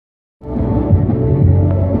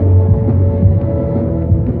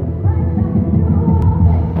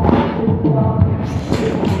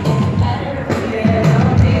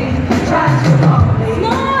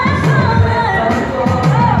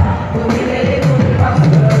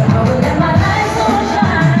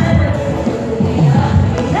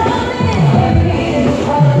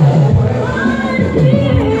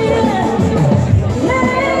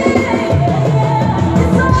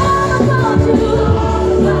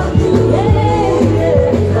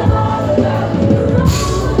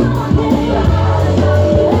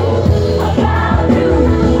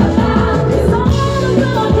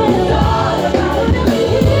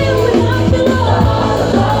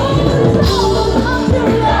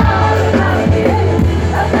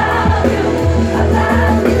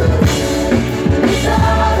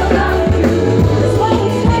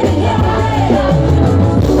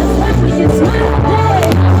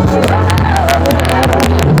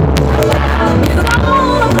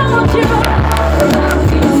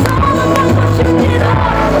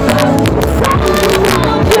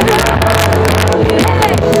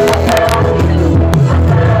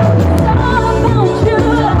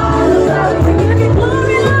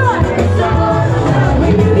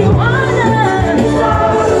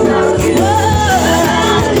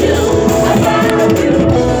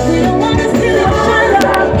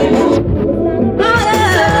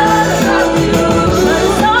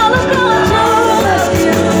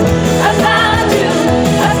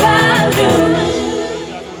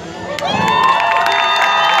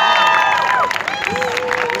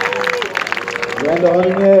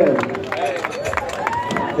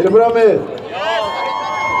med?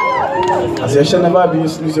 Alltså jag känner vibe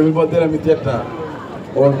just nu så jag vill bara dela mitt hjärta.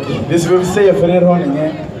 Och det som jag vill säga för er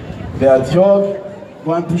Haninge, det är att jag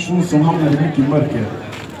var en person som hamnade mycket i mörker.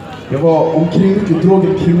 Jag var omkring mycket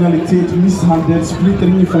droger, kriminalitet, misshandel,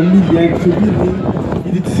 splittring i familjen, förvirring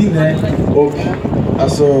i ditt sinne. Och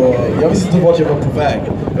alltså, jag visste inte vart jag var på väg.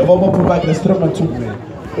 Jag var bara på väg när strömmen tog mig.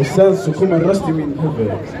 Och sen så kom en röst i min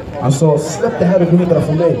huvud. Han sa, släpp det här och gå vidare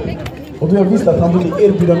för mig. Och då jag visste att han ville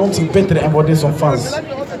erbjuda någonting bättre än vad det som fanns.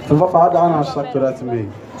 För varför hade han annars sagt det där till mig?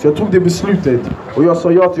 Så jag tog det beslutet och jag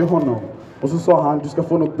sa ja till honom. Och så sa han, du ska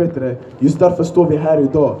få något bättre. Just därför står vi här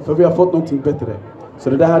idag. För vi har fått någonting bättre. Så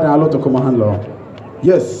det där här den här låten kommer att handla om.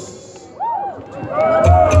 Yes!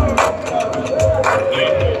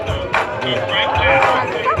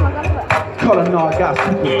 Kolla nu, I got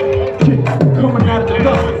people coming out of the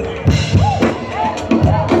dust.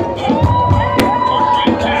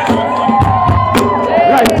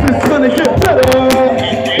 Life is gonna get better.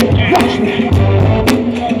 Watch me.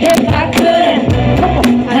 If I could,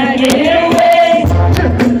 I'd get away.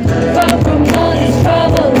 Far from all this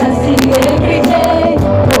trouble I see every day.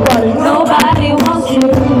 Nobody wants to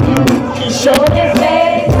show their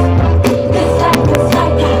face. It's like a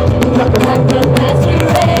cycle, like a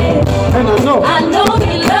masquerade. And I know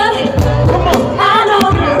you love it. I know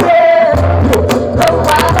you will. But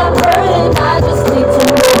while I'm hurting, I just need to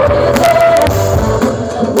know you're there,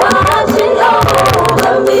 watching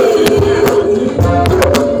over me.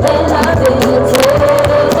 And I've been telling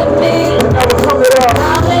me,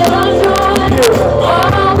 I'm in on joy.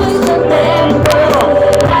 Always remember,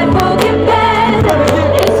 life will get better.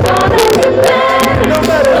 It's gonna get better. No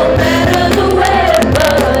matter the weather,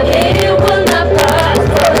 it will not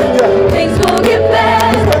prosper. Things will get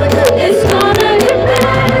better. It's gonna get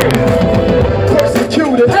better.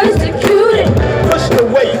 Persecuted, pushed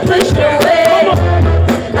away.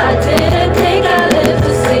 I didn't think I'd live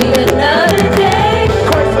to see another day.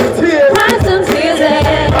 Cried some tears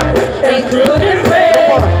and couldn't pray.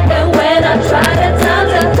 And when I tried at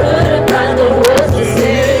times I couldn't find the words to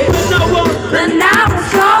say. But now I'm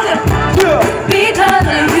stronger because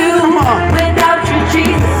of you. Without you,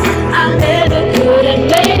 Jesus, I never could have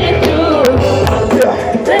made it through.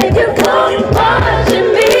 Thank you for watching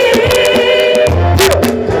me,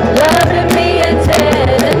 loving me and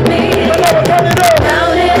telling me,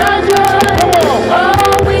 counting on joy.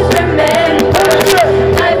 Always remember,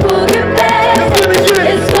 life will get better.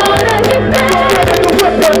 It's gonna get better.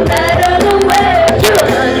 No matter the weather,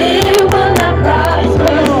 it will not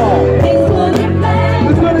prosper. Things will get better.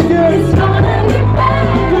 It's gonna get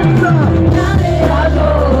better. Counting on joy.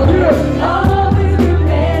 Always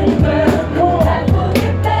remember, life will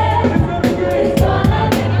get better. It's gonna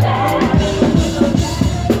get better.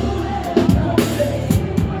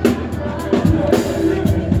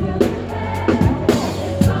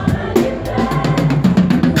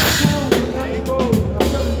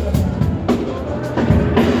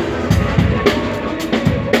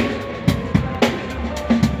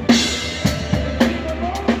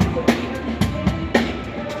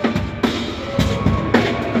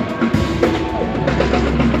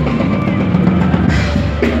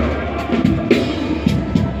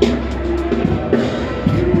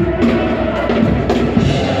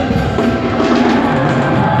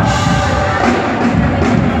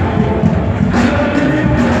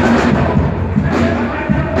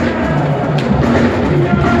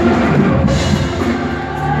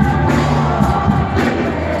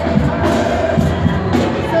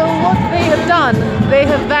 So what they have done, they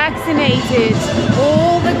have vaccinated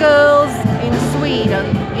all the girls in Sweden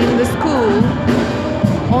in the school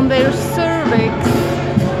on their cervix.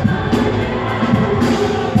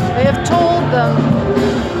 They have told them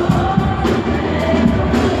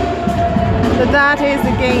that that is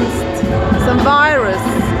against some virus.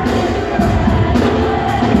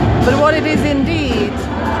 But what it is indeed,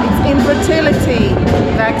 it's infertility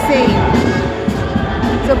vaccine.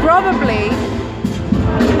 So probably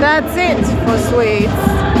that's it for Swedes.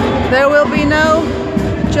 There will be no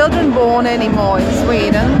children born anymore in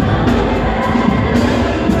Sweden.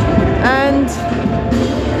 And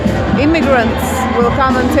immigrants will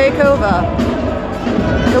come and take over.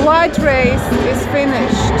 The white race is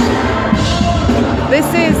finished. This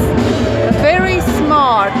is a very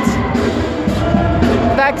smart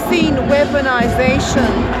vaccine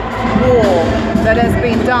weaponization war that has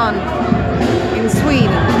been done in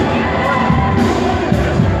Sweden.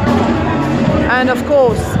 And of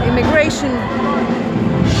course, immigration,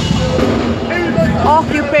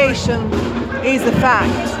 occupation is a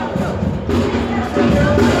fact.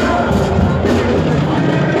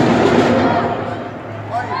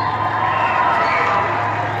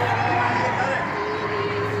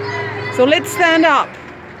 So let's stand up.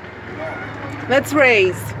 Let's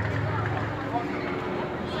raise.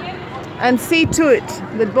 And see to it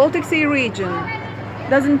that Baltic Sea region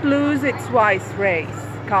doesn't lose its wise race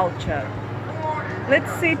culture.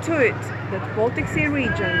 Let's see to it that Baltic Sea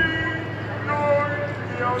region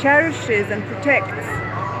cherishes and protects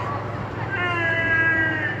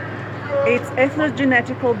its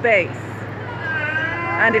ethnogenetical base,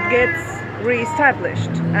 and it gets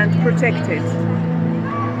re-established and protected.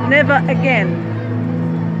 Never again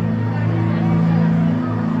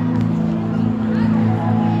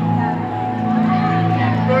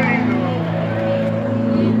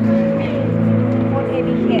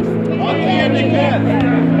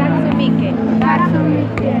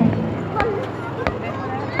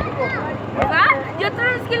Va? Jag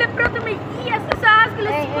tror du skulle prata med Jesus så han skulle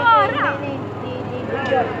svara.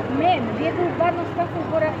 Men vi går bara någonstans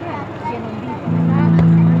och våra hem genom